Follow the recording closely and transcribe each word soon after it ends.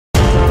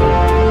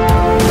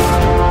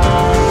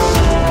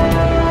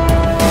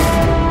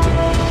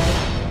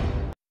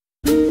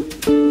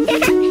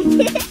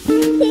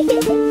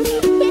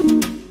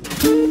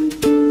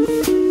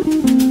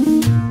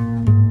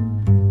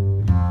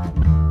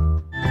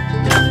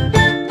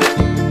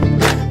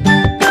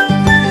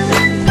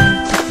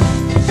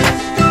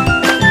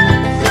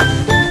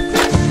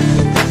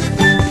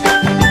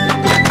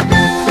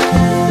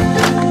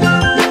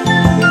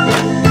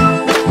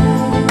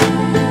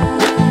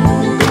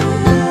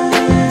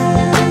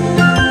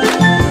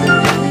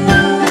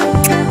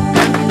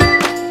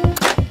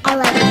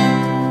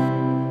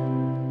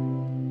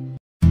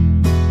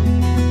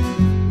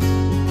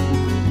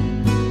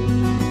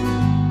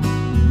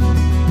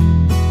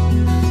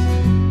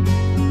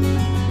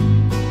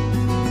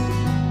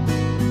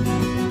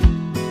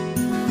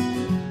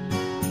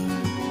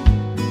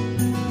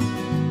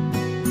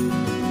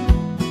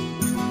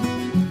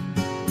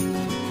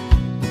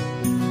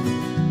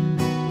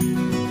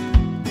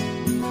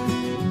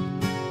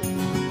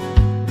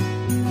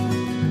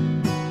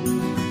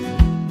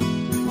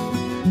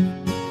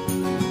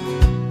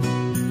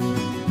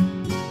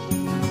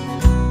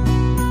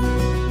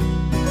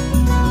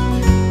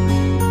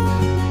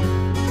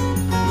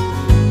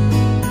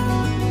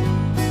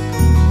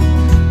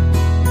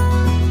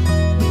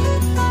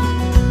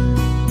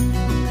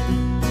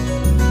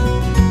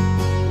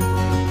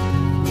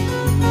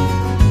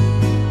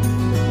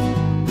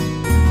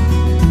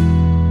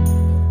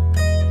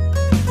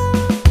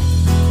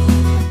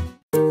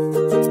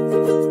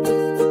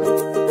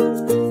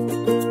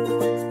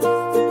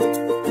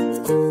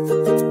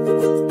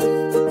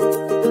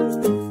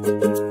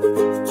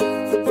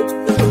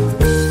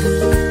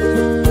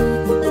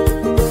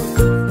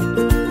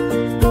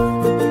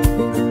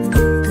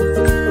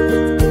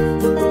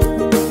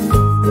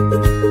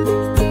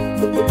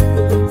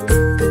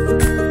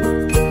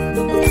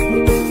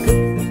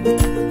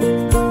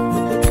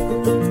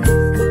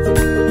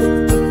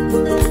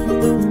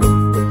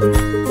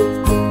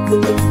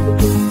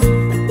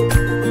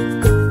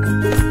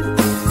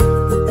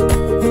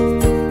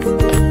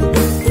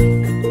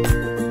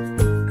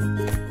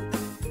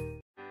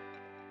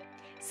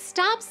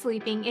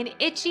sleeping in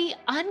itchy,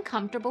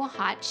 uncomfortable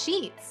hot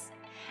sheets.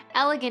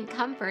 Elegant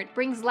Comfort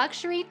brings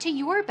luxury to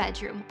your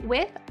bedroom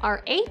with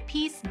our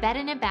 8-piece bed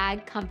in a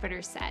bag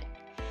comforter set.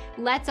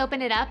 Let's open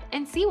it up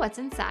and see what's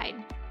inside.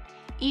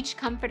 Each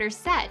comforter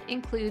set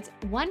includes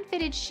one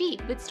fitted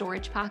sheet with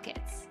storage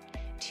pockets,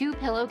 2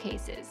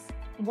 pillowcases,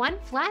 1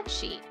 flat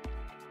sheet,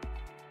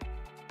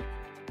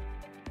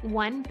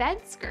 1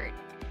 bed skirt,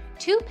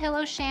 2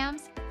 pillow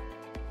shams,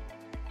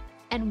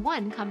 and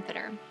 1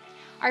 comforter.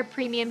 Our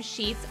premium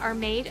sheets are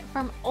made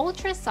from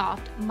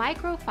ultra-soft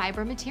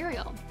microfiber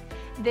material.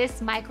 This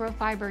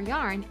microfiber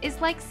yarn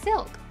is like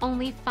silk,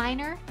 only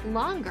finer,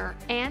 longer,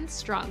 and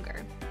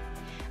stronger.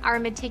 Our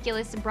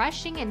meticulous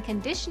brushing and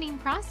conditioning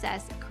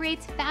process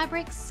creates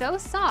fabric so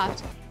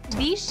soft,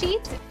 these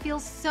sheets feel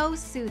so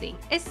soothing,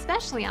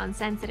 especially on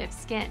sensitive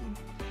skin.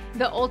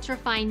 The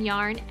ultra-fine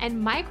yarn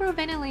and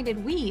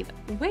microventilated weave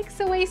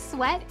wicks away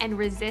sweat and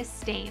resists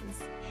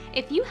stains.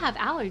 If you have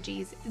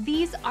allergies,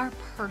 these are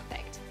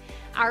perfect.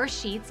 Our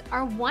sheets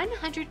are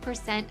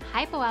 100%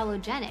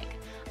 hypoallergenic,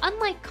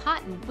 unlike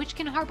cotton, which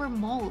can harbor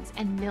molds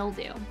and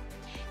mildew.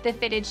 The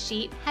fitted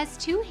sheet has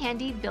 2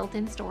 handy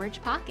built-in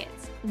storage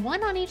pockets,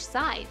 1 on each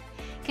side,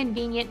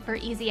 convenient for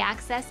easy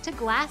access to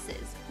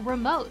glasses,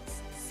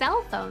 remotes,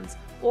 cell phones,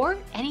 or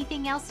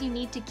anything else you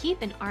need to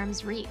keep in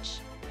arm's reach.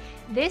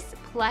 This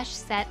plush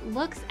set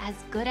looks as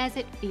good as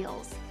it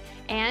feels.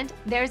 And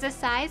there's a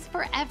size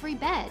for every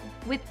bed,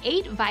 with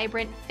 8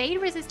 vibrant,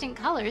 fade-resistant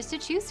colors to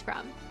choose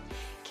from.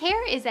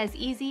 Care is as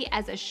easy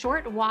as a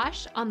short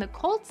wash on the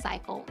cold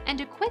cycle and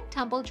a quick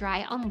tumble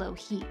dry on low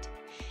heat.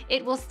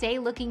 It will stay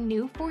looking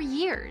new for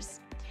years.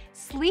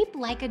 Sleep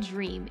like a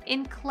dream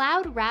in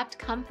cloud-wrapped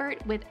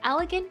comfort with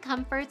Elegant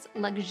Comfort's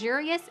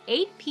luxurious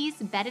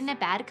 8-piece bed in a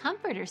bag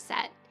comforter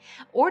set.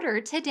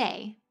 Order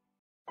today.